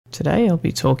Today I'll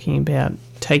be talking about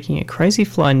taking a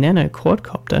Crazyflie Nano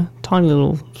quadcopter, tiny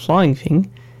little flying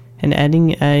thing, and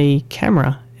adding a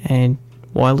camera and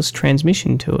wireless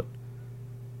transmission to it.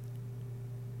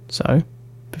 So,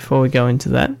 before we go into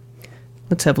that,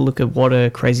 let's have a look at what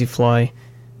a Crazyflie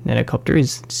Nanocopter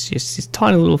is. It's just this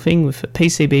tiny little thing with a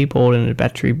PCB board and a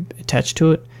battery attached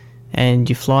to it, and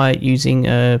you fly it using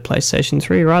a PlayStation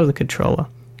 3 or other controller.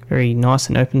 Very nice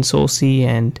and open sourcey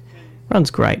and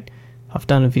runs great. I've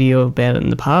done a video about it in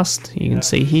the past. You can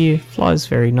see here, flies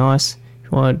very nice.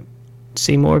 If you want to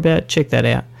see more about it, check that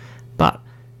out. But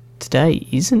today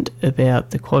isn't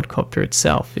about the quadcopter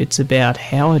itself. It's about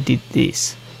how I did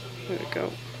this. There we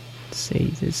go.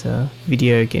 See, there's a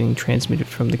video getting transmitted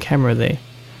from the camera there.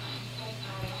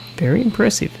 Very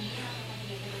impressive.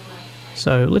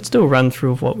 So let's do a run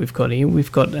through of what we've got here.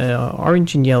 We've got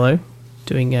orange and yellow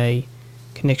doing a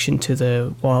connection to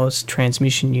the wireless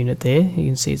transmission unit there. You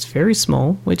can see it's very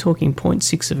small. We're talking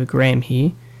 0.6 of a gram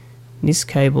here. And this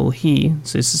cable here,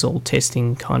 so this is all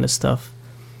testing kind of stuff,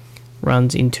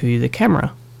 runs into the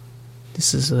camera.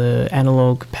 This is an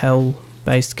analog PAL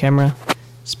based camera.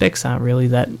 Specs aren't really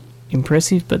that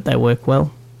impressive, but they work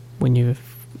well.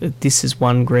 This is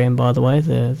 1 gram, by the way,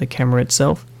 the camera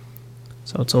itself.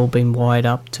 So it's all been wired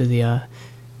up to the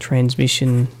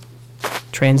transmitter,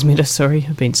 sorry,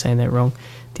 I've been saying that wrong.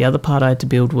 The other part I had to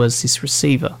build was this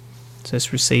receiver. So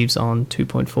this receives on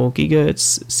 2.4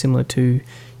 gigahertz, similar to your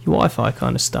Wi-Fi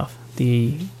kind of stuff.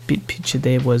 The bit picture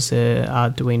there was a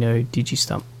Arduino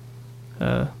Digistump.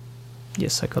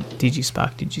 Yes, I got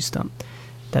Digispark Digistump.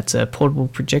 That's a portable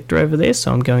projector over there,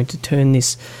 so I'm going to turn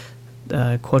this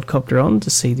quadcopter on to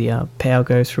see the power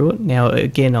go through it. Now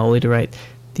again, I'll iterate.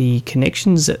 The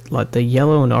connections, like the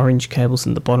yellow and orange cables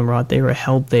in the bottom right there, are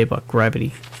held there by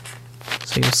gravity.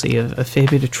 So you'll see a fair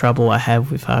bit of trouble I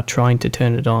have with trying to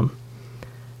turn it on.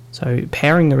 So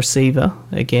powering the receiver,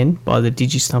 again, by the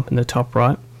Digistump in the top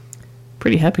right.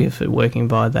 Pretty happy with it working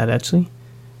by that actually.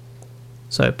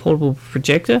 So portable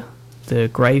projector, the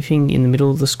grey thing in the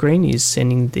middle of the screen is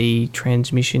sending the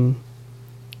transmission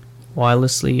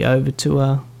wirelessly over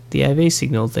to the AV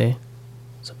signal there.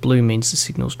 So blue means the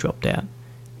signal's dropped out,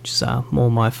 which is more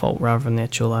my fault rather than the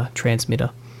actual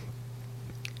transmitter.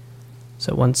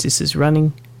 So once this is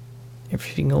running,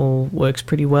 everything all works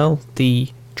pretty well. The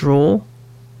draw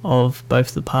of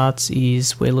both the parts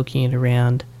is, we're looking at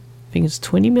around, I think it's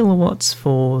 20 milliwatts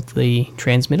for the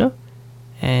transmitter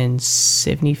and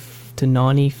 70 to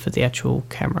 90 for the actual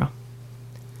camera.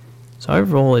 So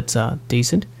overall it's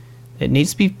decent. It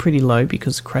needs to be pretty low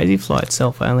because the Crazyflie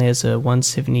itself only has a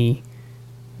 170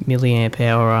 milliamp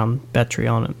hour battery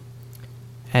on it,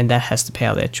 and that has to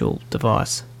power the actual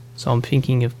device. So I'm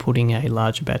thinking of putting a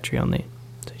larger battery on there.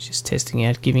 So just testing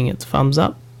out, giving it the thumbs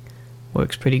up.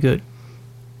 Works pretty good.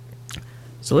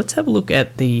 So let's have a look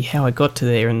at how I got to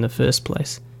there in the first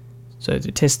place. So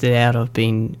to test it out, I've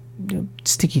been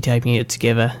sticky taping it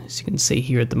together, as you can see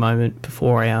here at the moment,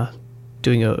 before I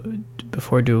do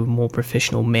a more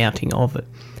professional mounting of it,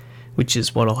 which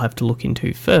is what I'll have to look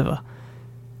into further.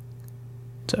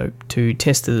 So to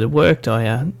test that it worked,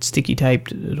 I sticky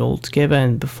taped it all together,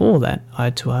 and before that I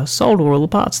had to solder all the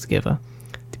parts together.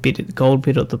 The gold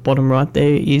bit at the bottom right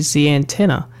there is the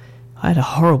antenna. I had a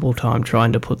horrible time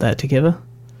trying to put that together,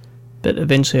 but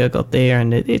eventually I got there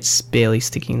and it's barely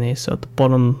sticking there. So at the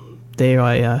bottom there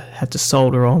I had to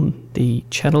solder on the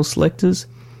channel selectors.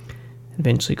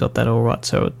 Eventually got that all right,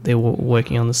 so they were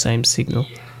working on the same signal.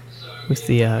 With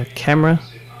the camera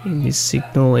in this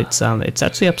signal, it's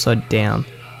actually upside down.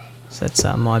 So that's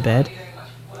my bad,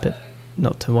 but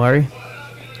not to worry.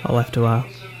 I'll have to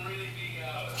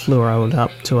fluoro it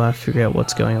up to figure out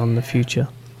what's going on in the future,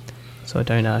 so I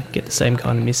don't get the same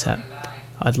kind of mishap.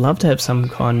 I'd love to have some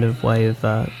kind of way of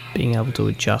being able to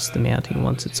adjust the mounting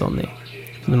once it's on there.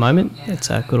 For the moment, it's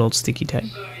a good old sticky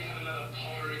tape.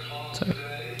 So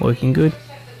working good.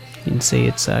 You can see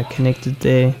it's connected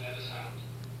there,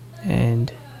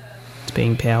 and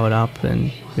being powered up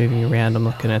and moving around. I'm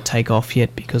not going to take off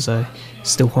yet because I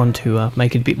still want to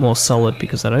make it a bit more solid,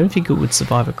 because I don't think it would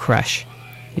survive a crash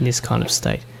in this kind of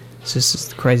state. So this is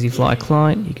the Crazyflie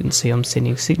client. You can see I'm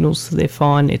sending signals, so they're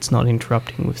fine. It's not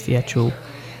interrupting with the actual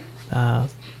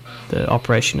the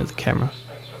operation of the camera.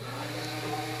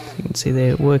 So you can see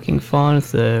they're working fine.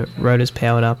 If the rotor's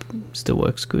powered up, still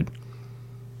works good.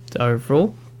 So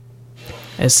overall,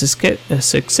 a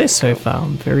success so far.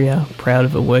 I'm very proud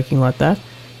of it working like that,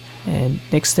 and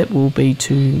next step will be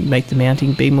to make the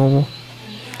mounting be more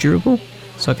durable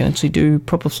so I can actually do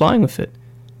proper flying with it.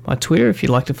 My Twitter, if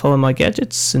you'd like to follow my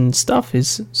gadgets and stuff,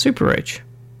 is SuperRoach.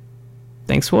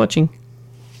 Thanks for watching.